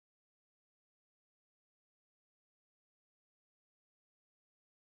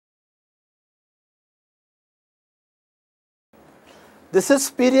This is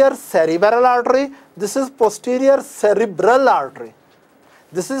superior cerebral artery. This is posterior cerebral artery.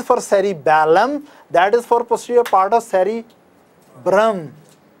 This is for cerebellum. That is for posterior part of cerebrum.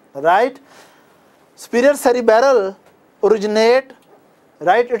 Right? Superior cerebral originate,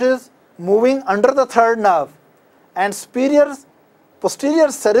 right? It is moving under the third nerve, and posterior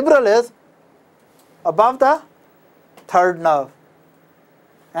cerebral is above the third nerve.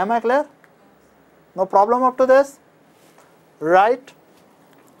 Am I clear? No problem up to this? Right?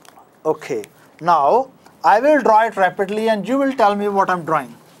 Okay. Now, I will draw it rapidly and you will tell me what I am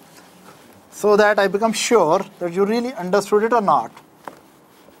drawing, so that I become sure that you really understood it or not.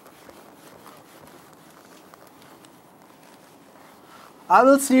 I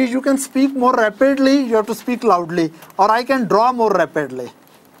will see you can speak more rapidly, you have to speak loudly, or I can draw more rapidly.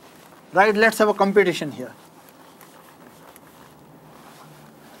 Right? Let's have a competition here.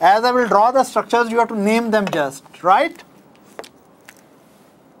 As I will draw the structures, you have to name them just, right?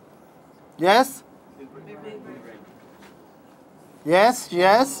 Yes? Yes,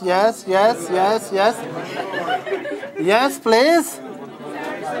 yes, yes, yes, yes, yes. Yes, please.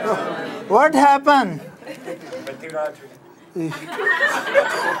 What happened?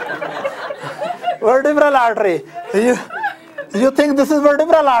 Vertebral artery. You think this is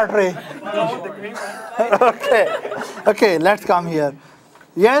vertebral artery? Okay. Okay, let's come here.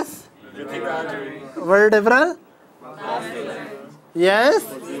 Yes? Vertebral? Yes?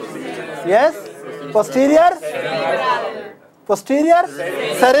 Yes? Posterior? Posterior?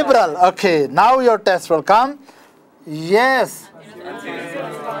 Cerebral. Okay, now your test will come. Yes.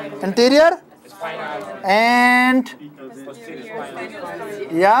 Anterior? And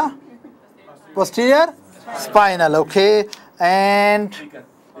yeah, posterior spinal. Okay, and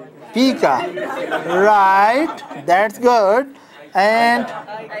pica, right? That's good. And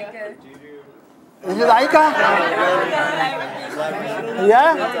this is ica.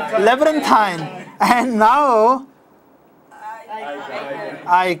 Yeah, labyrinthine. And now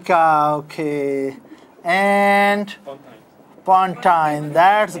ica. Okay, and pontine.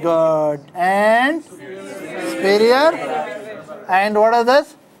 That's good. And superior. And what is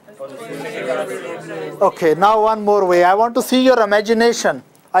this? Okay, now one more way. I want to see your imagination.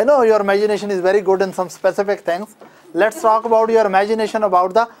 I know your imagination is very good in some specific things. Let's talk about your imagination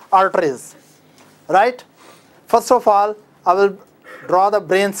about the arteries. Right? First of all, I will draw the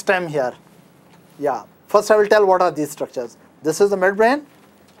brainstem here. Yeah. First I will tell what are these structures. This is the midbrain,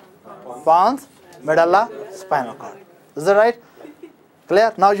 pons, medulla, spinal cord. Is that right?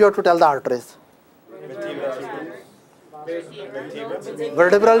 Clear? Now you have to tell the arteries.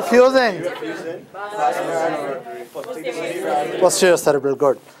 Vertebral fusing. Posterior cerebral.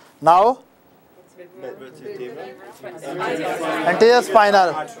 Good. Now anterior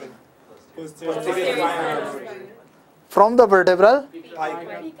spinal. From the vertebral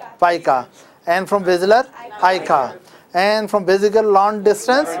pica, and from basilar ica, and from basilar long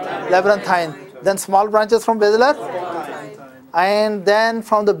distance labyrinthine. Then small branches from basilar, and then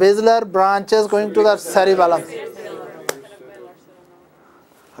from the basilar branches going to the cerebellum.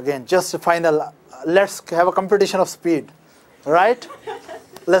 Again, just a final. Let's have a competition of speed. Right?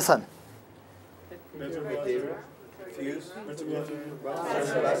 Listen.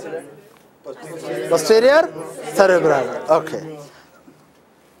 Posterior cerebral. Okay.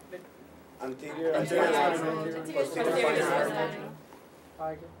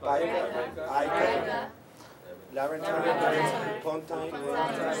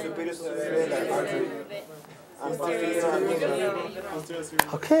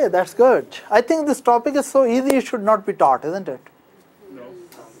 Okay, that's good. I think this topic is so easy it should not be taught, isn't it? No.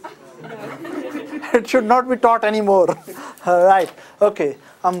 It should not be taught anymore. Right. Okay.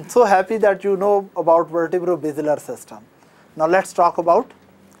 I'm so happy that you know about vertebro-basilar system. Now let's talk about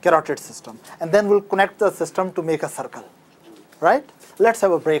carotid system, and then we'll connect the system to make a circle. Right? Let's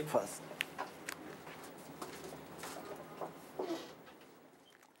have a break first.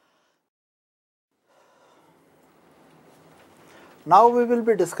 Now we will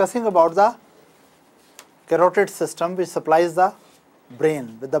be discussing about the carotid system, which supplies the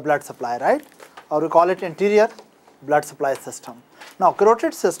brain with the blood supply, right? Or we call it anterior blood supply system. Now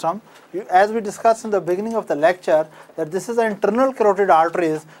carotid system, as we discussed in the beginning of the lecture, that this is the internal carotid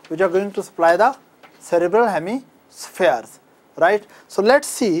arteries which are going to supply the cerebral hemispheres, right? So let's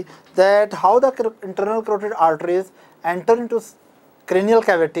see that how the internal carotid arteries enter into cranial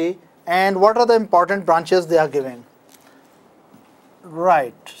cavity and what are the important branches they are giving.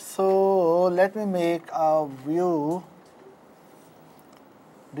 Right, so let me make a view.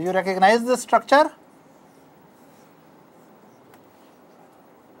 Do you recognize this structure?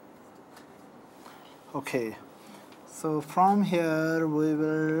 Okay, So from here we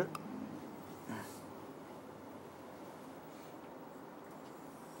will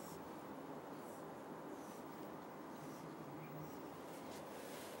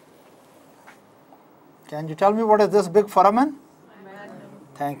can you tell me what is this big foramen?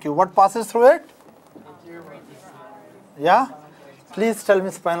 Thank you. What passes through it? Yeah? Please tell me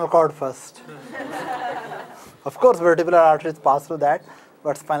spinal cord first. Of course, vertebral arteries pass through that,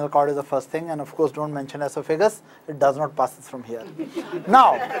 but spinal cord is the first thing. And of course, don't mention esophagus. It does not pass from here.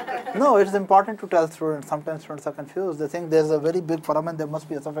 Now, no, it's important to tell students. Sometimes students are confused. They think there's a very big foramen, there must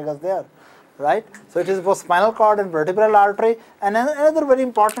be esophagus there, right? So it is both spinal cord and vertebral artery. And another very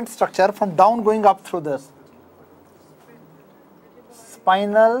important structure from down going up through this.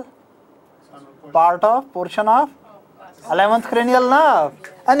 Spinal portion of 11th cranial nerve.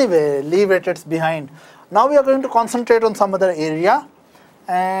 Anyway, leave it, it's behind. Now we are going to concentrate on some other area,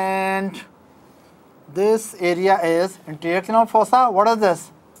 and this area is anterior cranial fossa. What is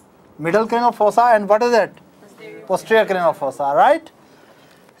this? Middle cranial fossa, and what is it? Posterior cranial fossa, right?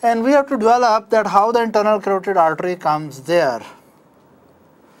 And we have to develop that how the internal carotid artery comes there.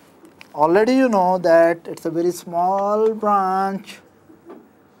 Already you know that it's a very small branch.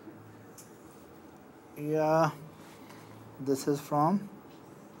 Yeah, this is from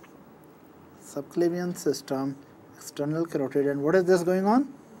subclavian system, external carotid, and what is this going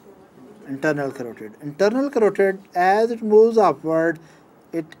on? Internal carotid. Internal carotid, as it moves upward,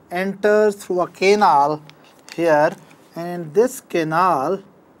 it enters through a canal here, and in this canal,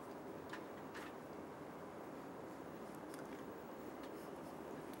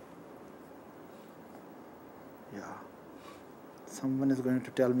 yeah, someone is going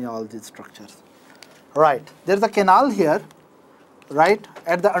to tell me all these structures. Right, there is a canal here, right,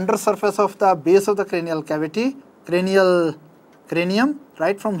 at the undersurface of the base of the cranial cavity, cranium,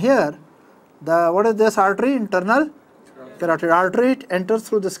 right from here, what is this artery? Internal carotid artery. It enters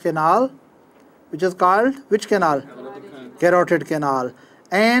through this canal, which is called, which canal? Carotid canal.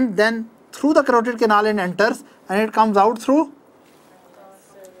 And then through the carotid canal it enters, and it comes out through?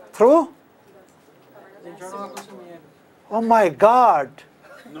 Oh my God.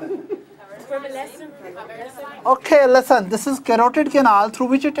 Okay, listen, this is carotid canal through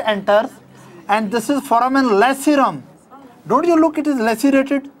which it enters, and this is foramen lacerum. Don't you look, it is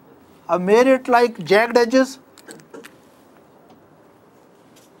lacerated? I made it like jagged edges.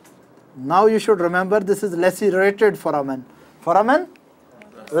 Now you should remember this is lacerated foramen. Foramen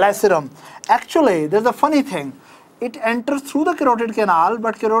lacerum. Actually, there's a funny thing. It enters through the carotid canal,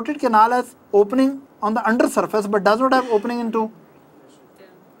 but carotid canal has opening on the undersurface, but does not have opening into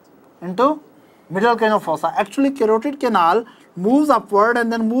middle cranial fossa. Actually, carotid canal moves upward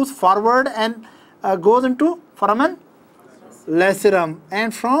and then moves forward and goes into foramen lacerum.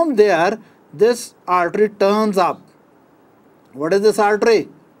 And from there, this artery turns up. What is this artery?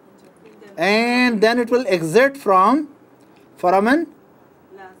 And then it will exit from foramen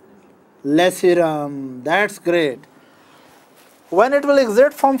lacerum. That's great. When it will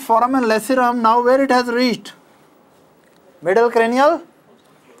exit from foramen lacerum, now where it has reached? Middle cranial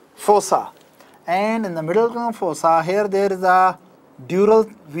fossa. And in the middle cranial fossa, here there is a dural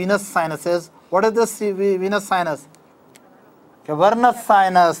venous sinuses. What is this venous sinus? Cavernous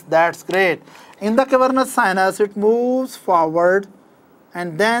sinus. That's great. In the cavernous sinus, it moves forward,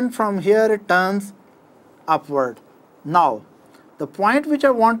 and then from here it turns upward. Now, the point which I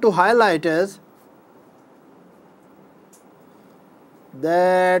want to highlight is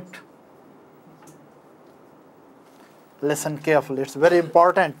that, listen carefully, it's very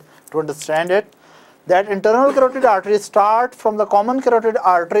important to understand it, that internal carotid arteries start from the common carotid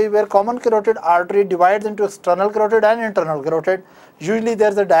artery, where common carotid artery divides into external carotid and internal carotid. Usually there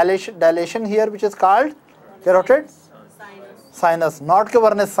is a dilation here which is called carotid sinus, not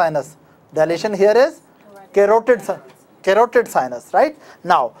cavernous sinus. Dilation here is carotid sinus, right?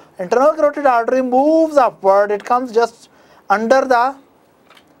 Now, internal carotid artery moves upward, it comes just under the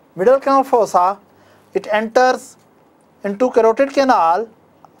middle cranial fossa, it enters into carotid canal,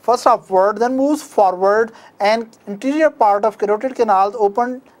 first upward, then moves forward, and interior part of carotid canal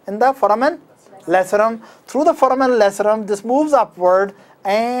opened in the foramen lacerum. Through the foramen lacerum, this moves upward,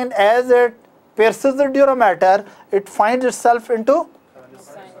 and as it pierces the dura mater, it finds itself into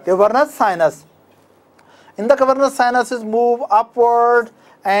cavernous sinus. In the cavernous sinuses move upward,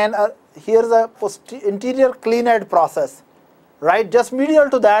 and here is a interior clean-edge process, right? Just medial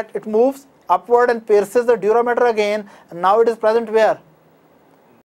to that, it moves upward and pierces the dura mater again, and now it is present where?